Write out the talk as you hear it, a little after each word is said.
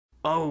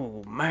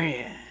Oh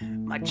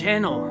man, my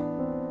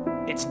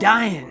channel, it's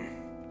dying.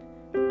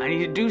 I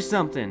need to do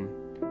something.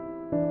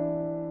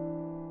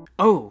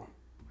 Oh,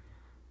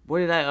 what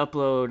did I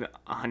upload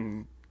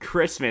on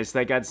Christmas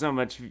that got so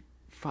much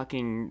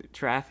fucking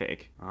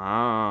traffic?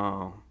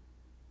 Oh,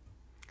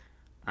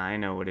 I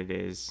know what it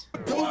is.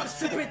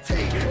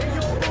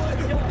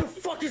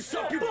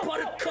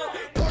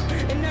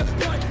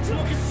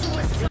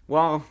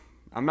 Well,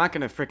 I'm not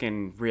gonna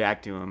frickin'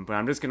 react to him, but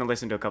I'm just gonna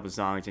listen to a couple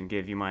songs and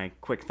give you my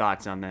quick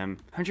thoughts on them.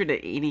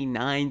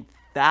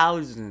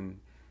 189,000.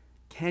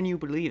 Can you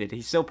believe it?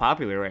 He's so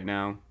popular right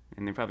now.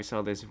 And they probably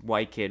saw this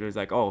white kid who's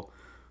like, oh,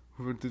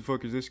 what the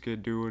fuck is this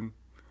kid doing?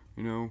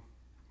 You know,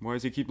 why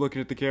does he keep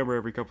looking at the camera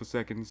every couple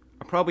seconds?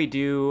 I'll probably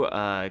do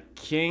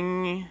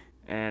King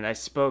and I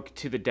Spoke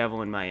to the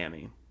Devil in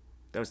Miami.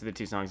 Those are the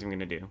two songs I'm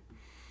gonna do.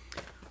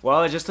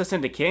 Well, I just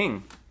listened to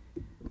King.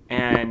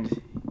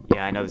 And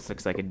yeah, I know this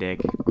looks like a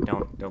dick.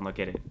 Don't look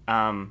at it.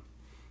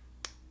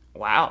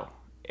 Wow.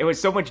 It was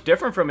so much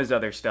different from his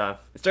other stuff.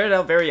 It started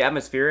out very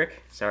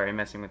atmospheric. Sorry, I'm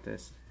messing with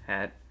this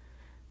hat.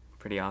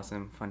 Pretty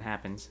awesome. Fun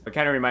happens. It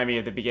kind of reminded me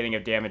of the beginning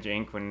of Damage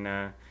Inc.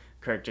 when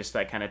Kirk just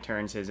like kind of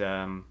turns his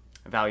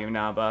volume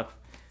knob up.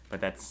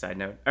 But that's a side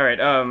note. Alright,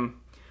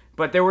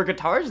 but there were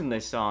guitars in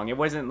this song. It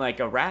wasn't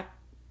like a rap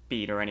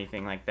beat or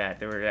anything like that.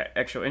 There were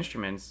actual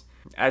instruments.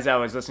 As I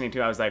was listening to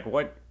it, I was like,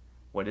 what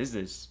is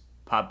this?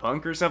 Pop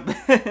punk or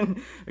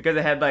something? Because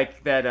it had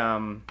like that,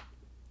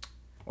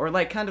 or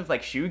like kind of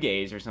like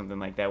shoegaze or something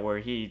like that, where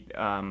he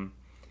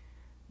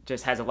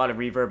just has a lot of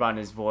reverb on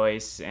his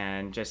voice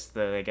and just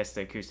I guess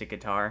the acoustic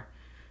guitar.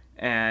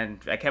 And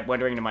I kept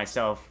wondering to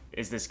myself,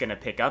 is this gonna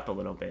pick up a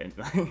little bit?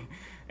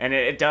 And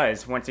it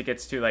does once it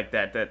gets to like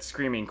that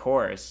screaming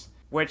chorus,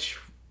 which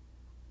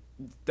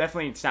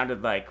definitely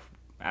sounded like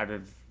out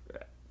of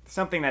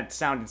something that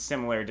sounded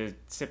similar to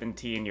Sippin'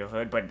 Tea in Your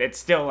Hood, but it's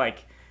still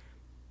like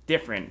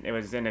different. It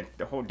was in a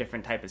whole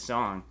different type of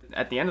song.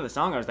 At the end of the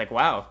song, I was like,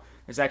 wow,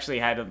 this actually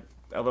had a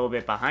little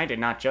bit behind it,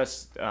 not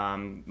just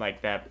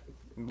like that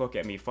look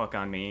at me, fuck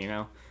on me, you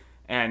know.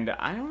 And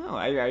I don't know,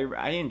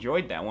 I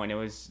enjoyed that one.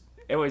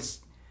 It was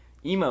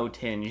emo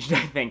tinged,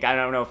 I think. I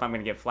don't know if I'm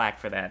gonna get flack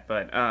for that,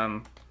 but I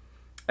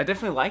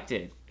definitely liked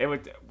it.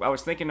 I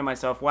was thinking to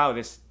myself, wow,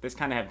 this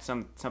kind of had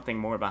something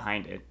more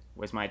behind it,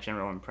 was my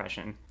general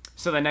impression.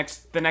 So the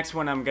next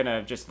one I'm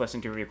gonna just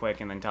listen to real quick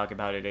and then talk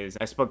about it is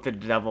I Spoke to the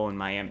Devil in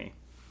Miami.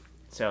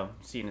 So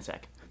see you in a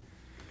sec.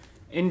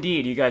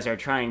 Indeed, you guys are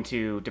trying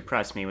to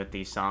depress me with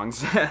these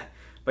songs.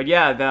 But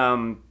yeah,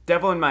 the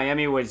Devil in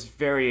Miami was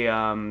very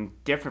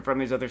different from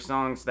these other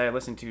songs that I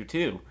listened to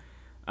too.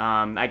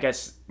 I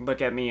guess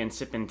Look at Me and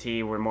Sippin'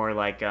 Tea were more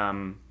like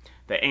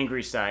the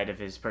angry side of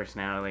his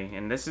personality,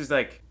 and this is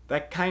like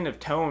that kind of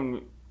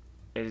tone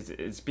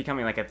is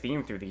becoming like a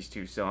theme through these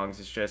two songs.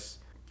 It's just,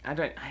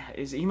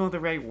 is emo the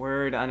right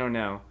word? I don't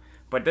know.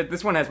 But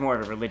this one has more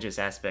of a religious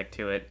aspect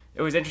to it.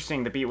 It was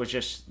interesting. The beat was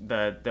just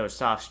those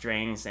soft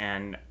strings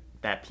and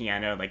that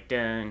piano, like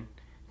dun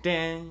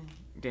dun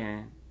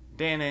dun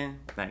dun dun.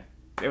 Like,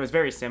 it was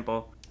very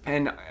simple.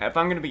 And if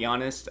I'm gonna be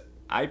honest,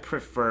 I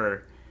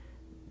prefer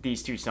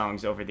these two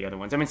songs over the other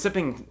ones. I mean,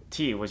 Sipping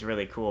Tea was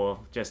really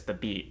cool, just the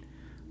beat.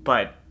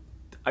 But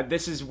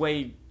this is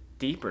way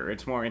deeper.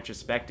 It's more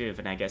introspective,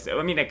 and I guess,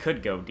 I mean, it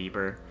could go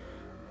deeper.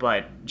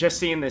 But just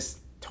seeing this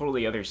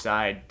totally other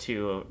side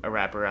to a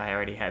rapper I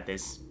already had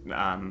this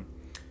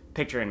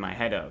picture in my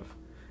head of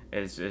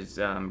is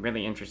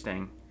really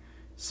interesting.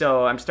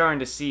 So I'm starting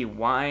to see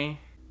why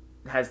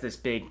has this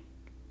big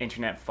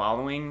internet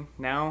following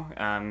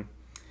now,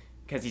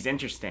 because he's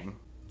interesting.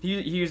 He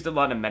used a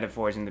lot of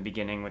metaphors in the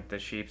beginning with the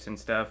sheeps and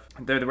stuff.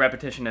 They're the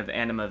repetition of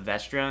anima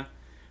vestra,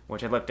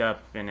 which I looked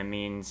up, and it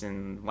means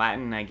in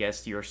Latin, I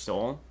guess, your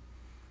soul.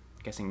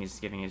 Guessing he's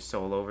giving his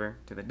soul over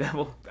to the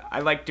devil. I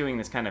like doing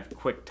this kind of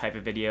quick type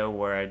of video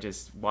where I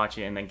just watch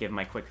it and then give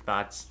my quick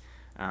thoughts.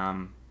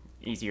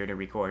 Easier to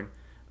record.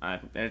 I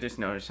just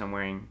noticed I'm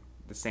wearing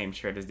the same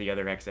shirt as the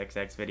other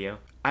XXX video.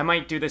 I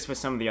might do this with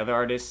some of the other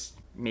artists.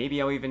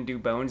 Maybe I'll even do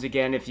Bones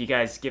again if you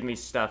guys give me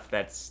stuff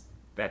that's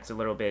a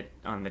little bit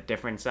on the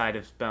different side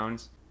of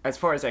Bones. As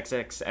far as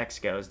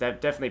XXX goes,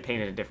 that definitely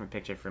painted a different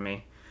picture for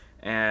me.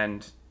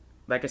 And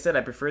like I said,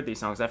 I preferred these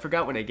songs. I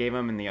forgot what I gave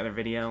them in the other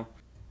video.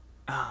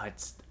 Oh,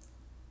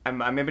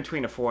 I'm in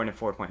between a 4 and a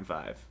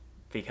 4.5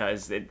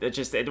 because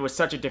it was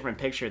such a different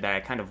picture that I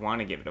kind of want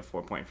to give it a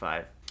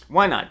 4.5.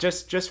 Why not?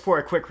 Just for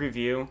a quick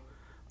review,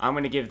 I'm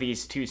gonna give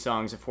these two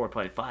songs a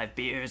 4.5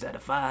 beers out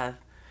of 5,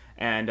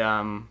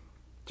 and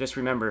just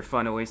remember,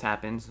 fun always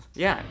happens.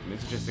 Yeah,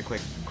 this is just a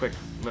quick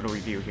little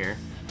review here.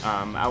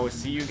 I will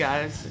see you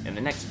guys in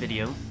the next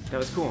video. That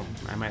was cool.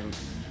 I might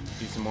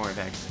do some more of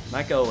X.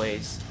 Like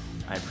always,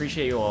 I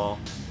appreciate you all.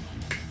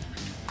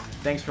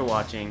 Thanks for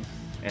watching.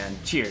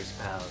 And cheers,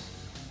 pals.